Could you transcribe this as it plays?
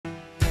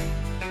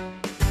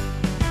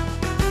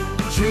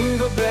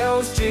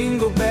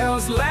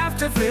bells,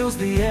 laughter fills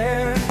the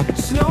air.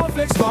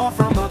 Snowflakes fall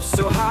from up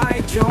so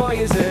high, joy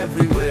is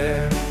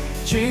everywhere.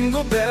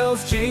 Jingle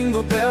bells,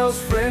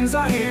 friends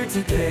are here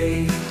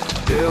today.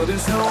 Building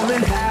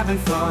snowmen, having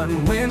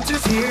fun,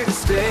 winter's here to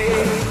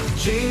stay.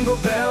 Jingle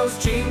bells,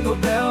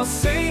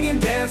 sing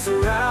and dance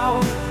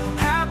around.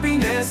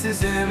 Happiness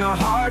is in our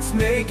hearts,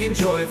 making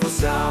joyful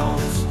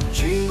sounds.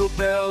 Jingle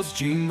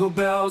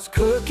bells,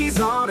 cookies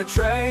on a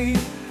tray.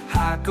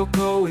 Hot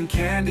cocoa and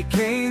candy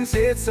canes,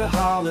 it's a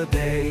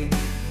holiday.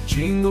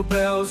 Jingle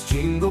bells,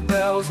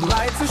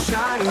 lights are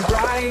shining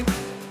bright.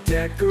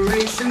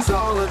 Decorations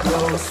all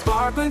aglow,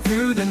 sparkling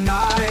through the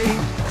night.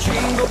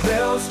 Jingle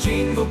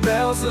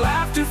bells,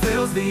 laughter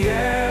fills the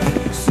air.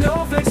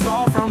 Snowflakes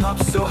fall from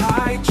up so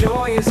high,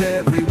 joy is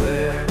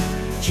everywhere.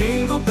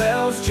 Jingle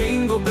bells,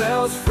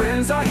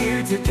 friends are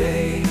here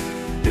today.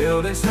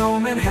 Building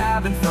snowmen,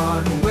 having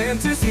fun,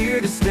 winter's here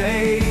to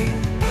stay.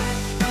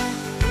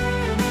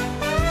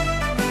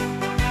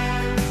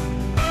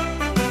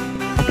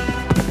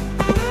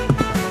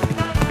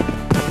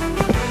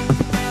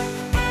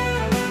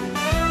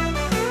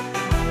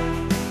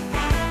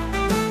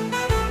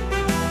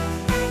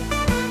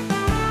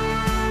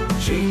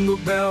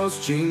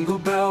 Jingle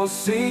bells,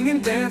 sing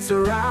and dance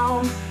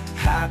around.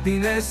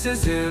 Happiness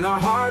is in our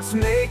hearts,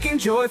 making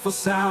joyful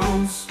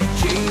sounds.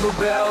 Jingle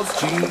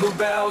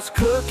bells,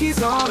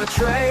 cookies on a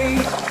tray.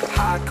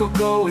 Hot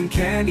cocoa and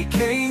candy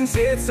canes,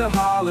 it's a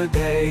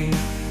holiday.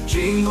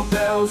 Jingle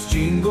bells,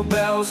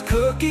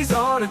 cookies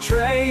on a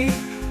tray.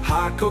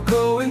 Hot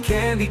cocoa and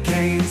candy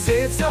canes,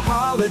 it's a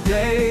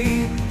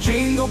holiday.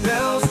 Jingle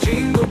bells,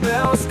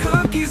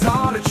 cookies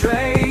on a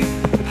tray.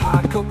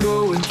 Hot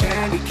cocoa and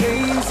candy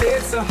canes,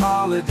 it's a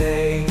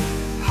holiday.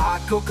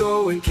 Hot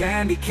cocoa and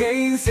candy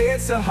canes,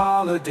 it's a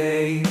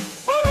holiday.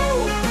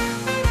 Woo!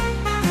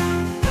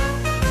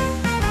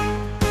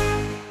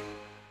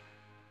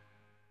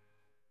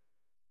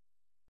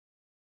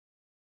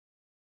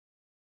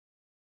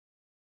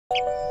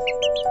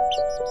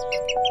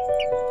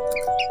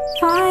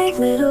 5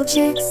 little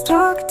chicks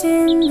tucked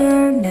in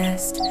their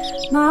nest.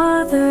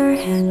 Mother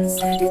hen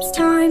said it's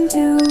time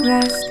to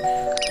rest.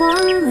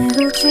 1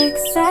 little chick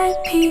said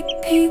peep,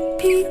 peep,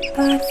 peep,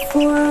 but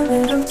 4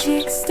 little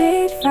chicks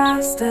stayed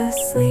fast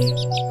asleep.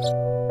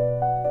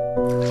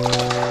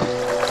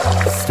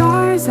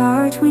 Stars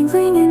are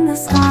twinkling in the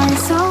sky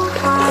so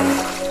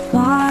high.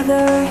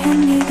 Mother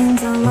hen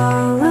begins a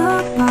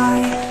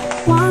lullaby.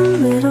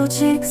 1 little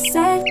chick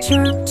said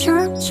chirp,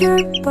 chirp,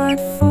 chirp, but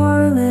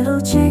 4 little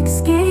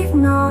chicks gave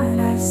not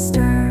a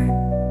stir.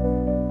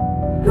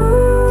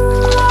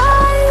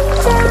 Moonlight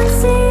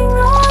dancing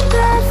on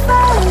their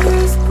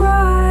feathers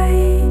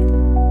bright,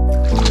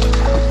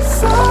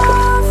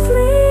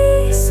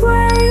 softly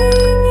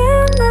swaying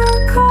in the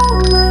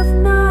calm of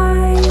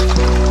night.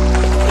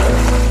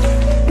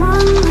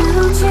 1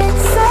 little chick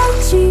said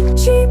cheep,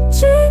 cheep,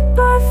 cheep,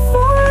 but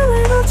 4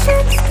 little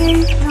chicks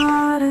gave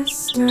not a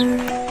stir.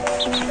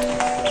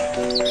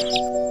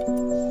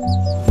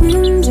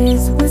 Wind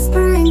is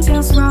whispering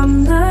tales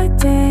from the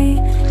day.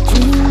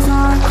 Dreams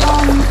are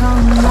calling,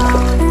 come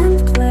out and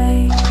play.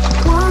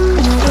 1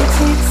 little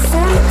chick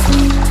said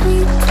tweet,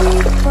 tweet,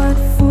 tweet, but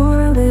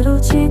 4 little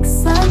chicks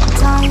said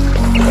tight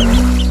and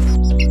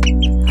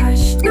neat.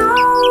 Hush now,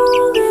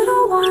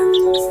 little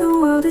ones, the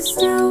world is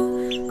still.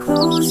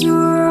 Close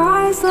your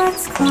eyes,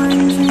 let's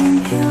climb Dream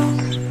Hill.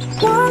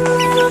 1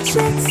 little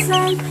chick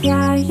said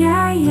yeah,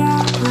 yeah,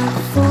 yeah, but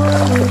 4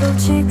 little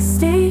chicks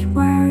stayed